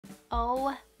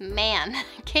Oh man,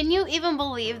 can you even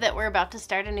believe that we're about to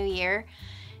start a new year?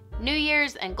 New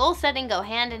Year's and goal setting go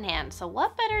hand in hand, so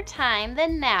what better time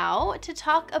than now to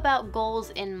talk about goals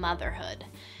in motherhood?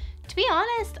 To be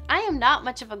honest, I am not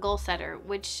much of a goal setter,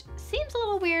 which seems a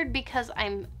little weird because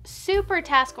I'm super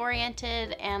task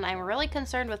oriented and I'm really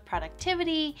concerned with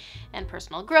productivity and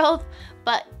personal growth,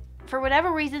 but for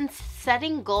whatever reason,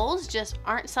 setting goals just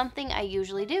aren't something I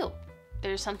usually do.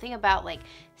 There's something about like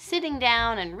sitting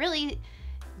down and really,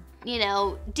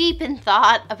 deep in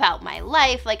thought about my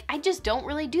life. Like I just don't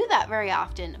really do that very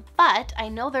often, but I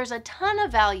know there's a ton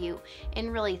of value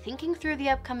in really thinking through the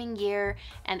upcoming year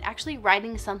and actually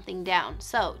writing something down.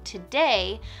 So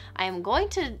today I am going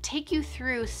to take you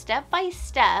through step by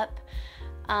step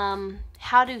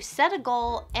how to set a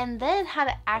goal and then how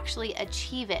to actually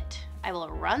achieve it. I will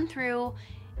run through,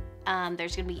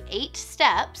 there's going to be 8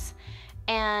 steps,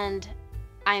 and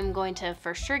I'm going to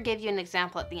for sure give you an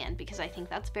example at the end because I think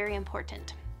that's very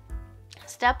important.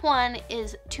 Step 1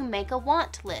 is to make a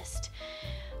want list.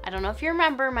 I don't know if you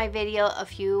remember my video a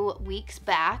few weeks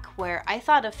back where I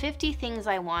thought of 50 things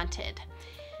I wanted.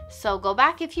 So go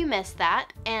back if you missed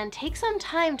that and take some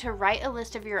time to write a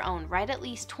list of your own. Write at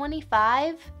least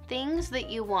 25 things that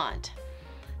you want.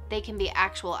 They can be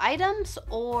actual items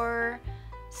or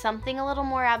something a little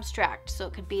more abstract. So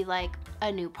it could be like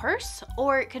a new purse,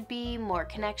 or it could be more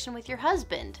connection with your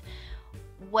husband.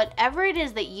 Whatever it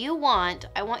is that you want,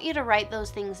 I want you to write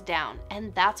those things down.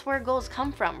 And that's where goals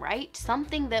come from, right?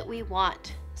 Something that we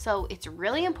want. So it's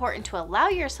really important to allow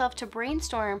yourself to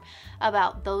brainstorm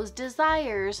about those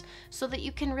desires so that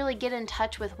you can really get in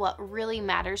touch with what really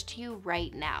matters to you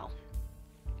right now.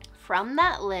 From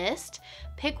that list,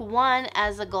 pick one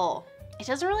as a goal. It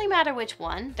doesn't really matter which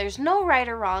one. There's no right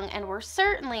or wrong, and we're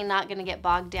certainly not going to get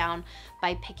bogged down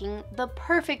by picking the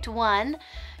perfect one.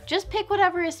 Just pick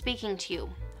whatever is speaking to you.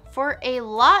 For a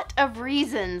lot of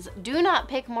reasons, do not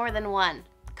pick more than one.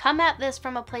 Come at this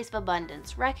from a place of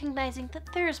abundance, recognizing that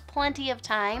there's plenty of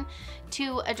time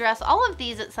to address all of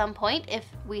these at some point if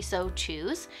we so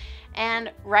choose.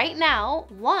 And right now,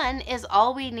 one is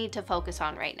all we need to focus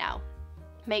on right now.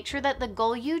 Make sure that the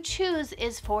goal you choose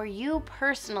is for you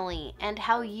personally and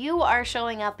how you are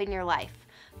showing up in your life.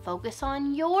 Focus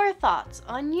on your thoughts,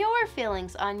 on your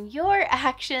feelings, on your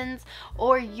actions,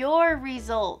 or your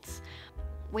results.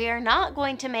 We are not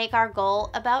going to make our goal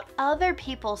about other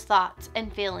people's thoughts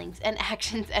and feelings and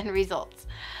actions and results.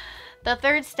 The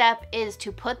third step is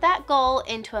to put that goal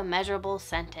into a measurable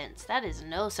sentence. That is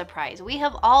no surprise. We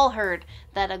have all heard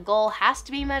that a goal has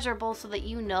to be measurable so that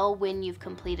you know when you've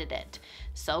completed it.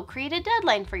 So create a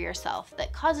deadline for yourself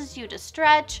that causes you to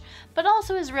stretch, but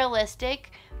also is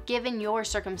realistic given your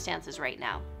circumstances right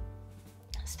now.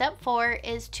 Step 4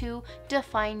 is to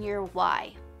define your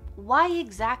why. Why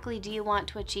exactly do you want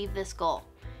to achieve this goal?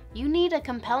 You need a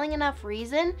compelling enough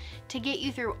reason to get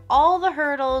you through all the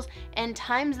hurdles and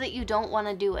times that you don't want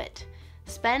to do it.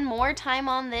 Spend more time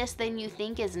on this than you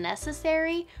think is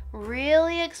necessary,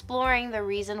 really exploring the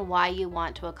reason why you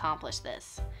want to accomplish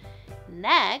this.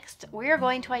 Next, we are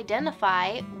going to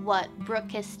identify what Brooke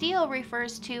Castillo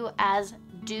refers to as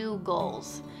do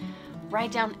goals.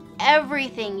 Write down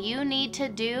everything you need to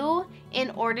do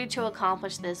in order to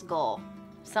accomplish this goal.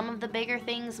 Some of the bigger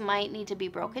things might need to be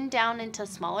broken down into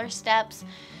smaller steps,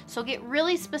 so get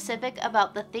really specific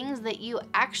about the things that you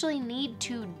actually need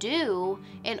to do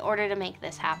in order to make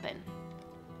this happen.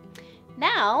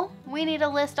 Now, we need to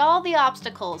list all the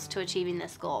obstacles to achieving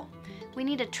this goal. We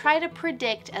need to try to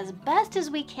predict as best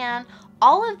as we can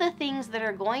all of the things that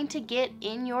are going to get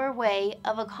in your way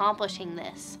of accomplishing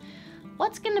this.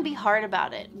 What's going to be hard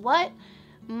about it? What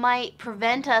might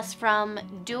prevent us from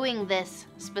doing this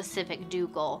specific do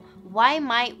goal? Why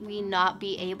might we not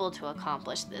be able to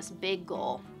accomplish this big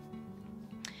goal?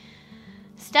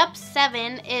 Step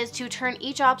 7 is to turn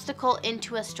each obstacle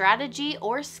into a strategy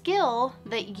or skill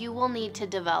that you will need to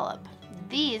develop.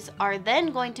 These are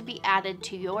then going to be added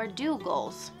to your do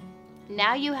goals.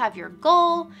 Now you have your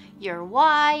goal, your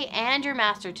why, and your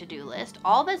master to-do list.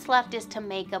 All that's left is to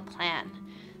make a plan.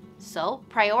 So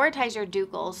prioritize your do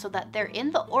goals so that they're in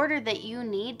the order that you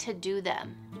need to do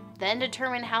them. Then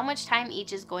determine how much time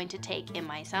each is going to take. It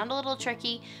might sound a little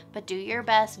tricky, but do your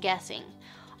best guessing.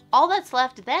 All that's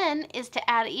left then is to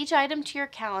add each item to your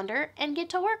calendar and get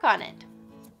to work on it.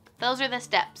 Those are the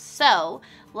steps. So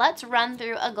let's run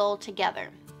through a goal together.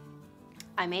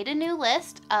 I made a new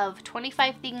list of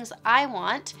 25 things I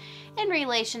want in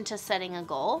relation to setting a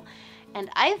goal. And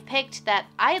I've picked that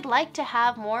I'd like to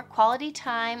have more quality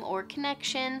time or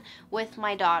connection with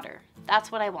my daughter.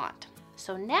 That's what I want.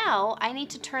 So now I need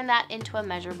to turn that into a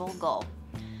measurable goal.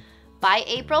 By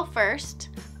April 1st,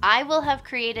 I will have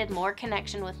created more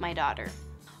connection with my daughter.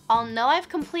 I'll know I've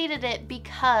completed it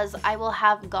because I will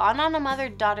have gone on a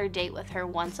mother-daughter date with her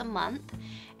once a month,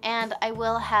 and I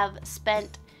will have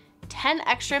spent 10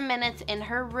 extra minutes in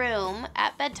her room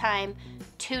at bedtime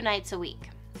 2 nights a week.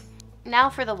 Now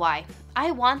for the why.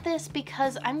 I want this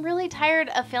because I'm really tired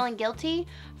of feeling guilty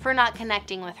for not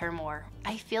connecting with her more.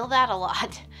 I feel that a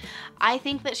lot. I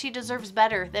think that she deserves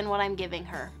better than what I'm giving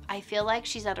her. I feel like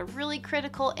she's at a really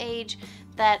critical age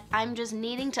that I'm just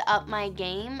needing to up my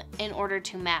game in order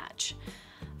to match.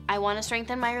 I want to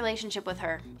strengthen my relationship with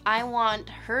her. I want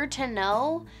her to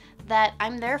know that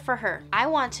I'm there for her. I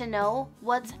want to know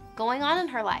what's going on in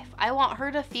her life. I want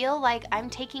her to feel like I'm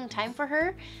taking time for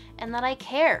her and that I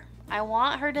care. I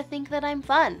want her to think that I'm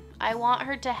fun. I want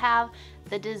her to have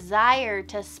the desire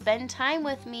to spend time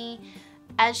with me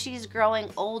as she's growing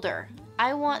older.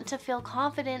 I want to feel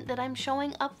confident that I'm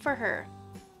showing up for her.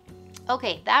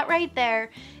 Okay, that right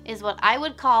there is what I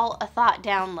would call a thought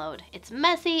download. It's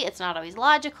messy, it's not always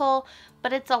logical,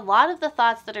 but it's a lot of the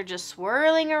thoughts that are just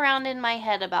swirling around in my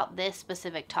head about this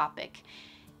specific topic.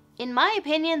 In my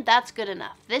opinion, that's good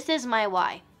enough. This is my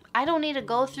why. I don't need to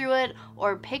go through it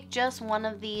or pick just one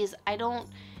of these. I don't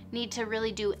need to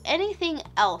really do anything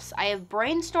else. I have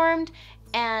brainstormed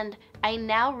and I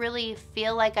now really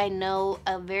feel like I know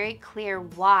a very clear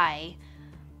why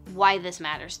this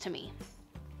matters to me.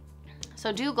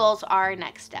 So do goals are our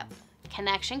next step.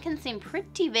 Connection can seem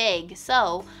pretty vague,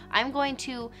 so I'm going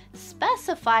to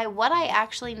specify what I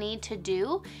actually need to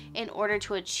do in order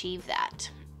to achieve that.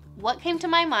 What came to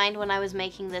my mind when I was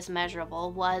making this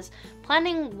measurable was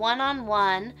planning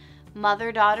one-on-one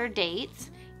mother-daughter dates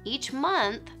each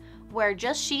month where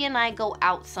just she and I go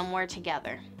out somewhere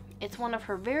together. It's one of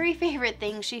her very favorite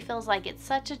things. She feels like it's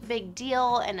such a big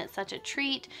deal and it's such a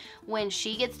treat when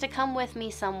she gets to come with me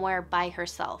somewhere by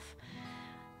herself.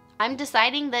 I'm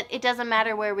deciding that it doesn't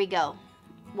matter where we go.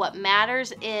 What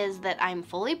matters is that I'm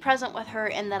fully present with her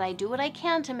and that I do what I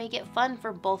can to make it fun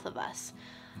for both of us.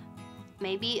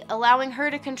 Maybe allowing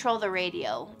her to control the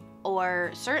radio,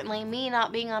 or certainly me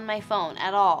not being on my phone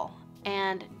at all,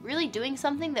 and really doing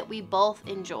something that we both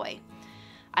enjoy.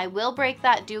 I will break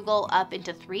that do goal up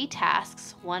into 3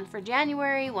 tasks, one for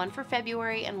January, one for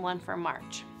February, and one for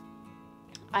March.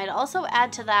 I'd also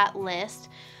add to that list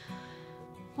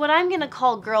what I'm going to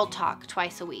call girl talk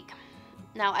twice a week.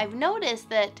 Now, I've noticed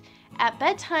that at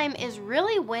bedtime is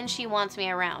really when she wants me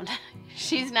around.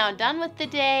 She's now done with the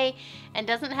day and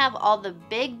doesn't have all the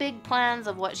big plans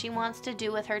of what she wants to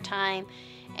do with her time,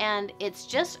 and it's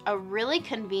just a really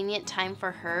convenient time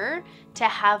for her to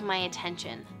have my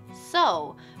attention.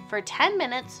 So, for 10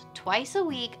 minutes twice a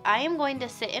week, I am going to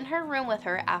sit in her room with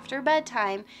her after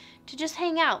bedtime to just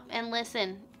hang out and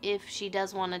listen if she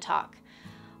does want to talk.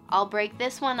 I'll break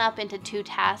this one up into 2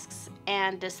 tasks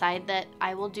and decide that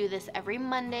I will do this every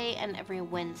Monday and every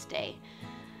Wednesday.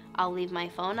 I'll leave my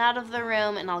phone out of the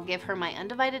room and I'll give her my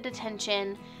undivided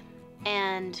attention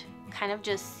and kind of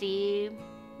just see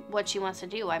what she wants to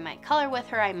do. I might color with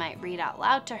her, I might read out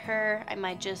loud to her, I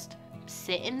might just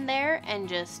sit in there and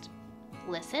just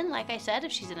listen, like I said,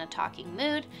 if she's in a talking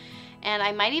mood. And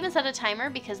I might even set a timer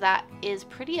because that is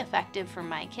pretty effective for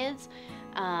my kids,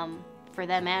 for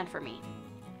them and for me.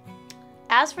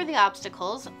 As for the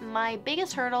obstacles, my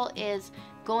biggest hurdle is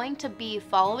going to be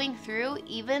following through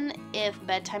even if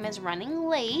bedtime is running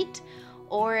late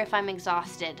or if I'm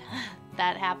exhausted.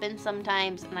 That happens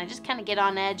sometimes and I just kind of get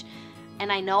on edge, and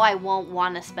I know I won't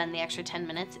want to spend the extra 10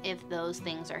 minutes if those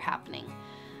things are happening.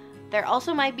 There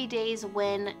also might be days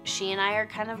when she and I are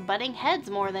kind of butting heads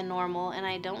more than normal and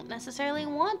I don't necessarily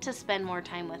want to spend more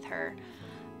time with her.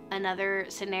 Another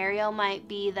scenario might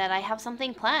be that I have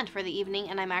something planned for the evening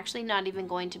and I'm actually not even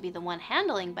going to be the one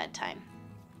handling bedtime.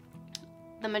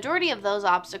 The majority of those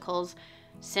obstacles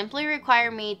simply require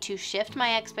me to shift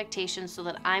my expectations so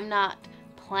that I'm not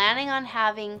planning on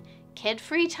having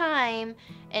kid-free time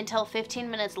until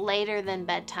 15 minutes later than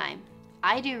bedtime.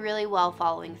 I do really well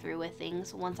following through with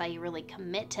things once I really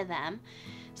commit to them.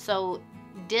 So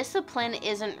discipline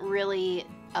isn't really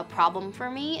a problem for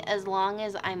me as long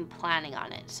as I'm planning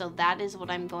on it. So that is what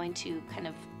I'm going to kind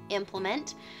of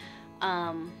implement,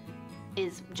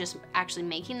 is just actually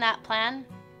making that plan.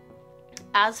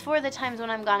 As for the times when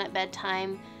I'm gone at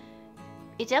bedtime,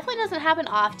 it definitely doesn't happen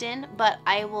often, but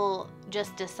I will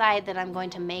just decide that I'm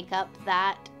going to make up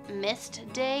that missed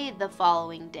day the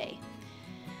following day.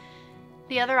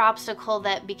 The other obstacle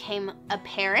that became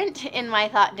apparent in my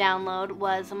thought download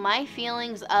was my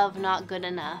feelings of not good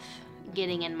enough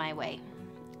getting in my way.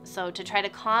 So to try to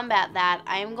combat that,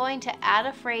 I'm going to add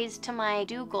a phrase to my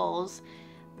do goals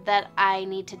that I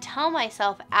need to tell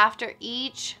myself after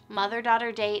each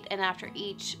mother-daughter date and after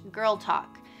each girl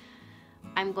talk.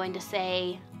 I'm going to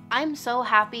say, I'm so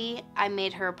happy I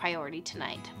made her a priority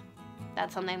tonight.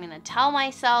 That's something I'm going to tell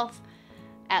myself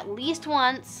at least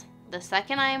once. The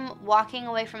second I'm walking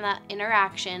away from that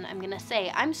interaction, I'm going to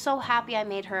say, I'm so happy I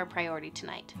made her a priority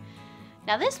tonight.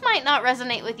 Now, this might not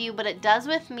resonate with you, but it does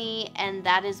with me, and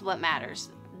that is what matters.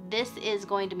 This is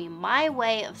going to be my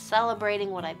way of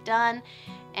celebrating what I've done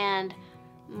and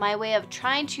my way of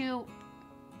trying to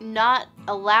not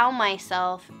allow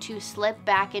myself to slip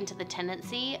back into the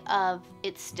tendency of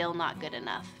it's still not good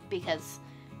enough, because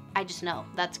I just know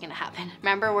that's going to happen.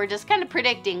 Remember, we're just kind of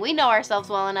predicting. We know ourselves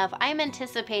well enough. I'm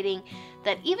anticipating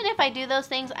that even if I do those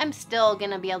things, I'm still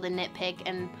going to be able to nitpick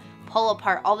and pull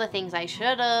apart all the things I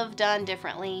should have done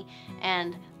differently,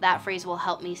 and that phrase will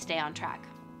help me stay on track.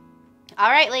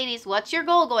 All right, ladies, what's your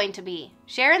goal going to be?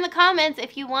 Share in the comments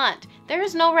if you want. There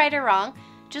is no right or wrong.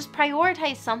 Just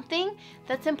prioritize something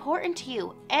that's important to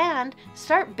you and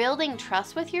start building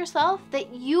trust with yourself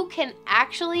that you can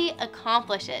actually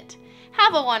accomplish it.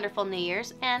 Have a wonderful New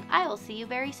Year's, and I will see you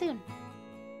very soon.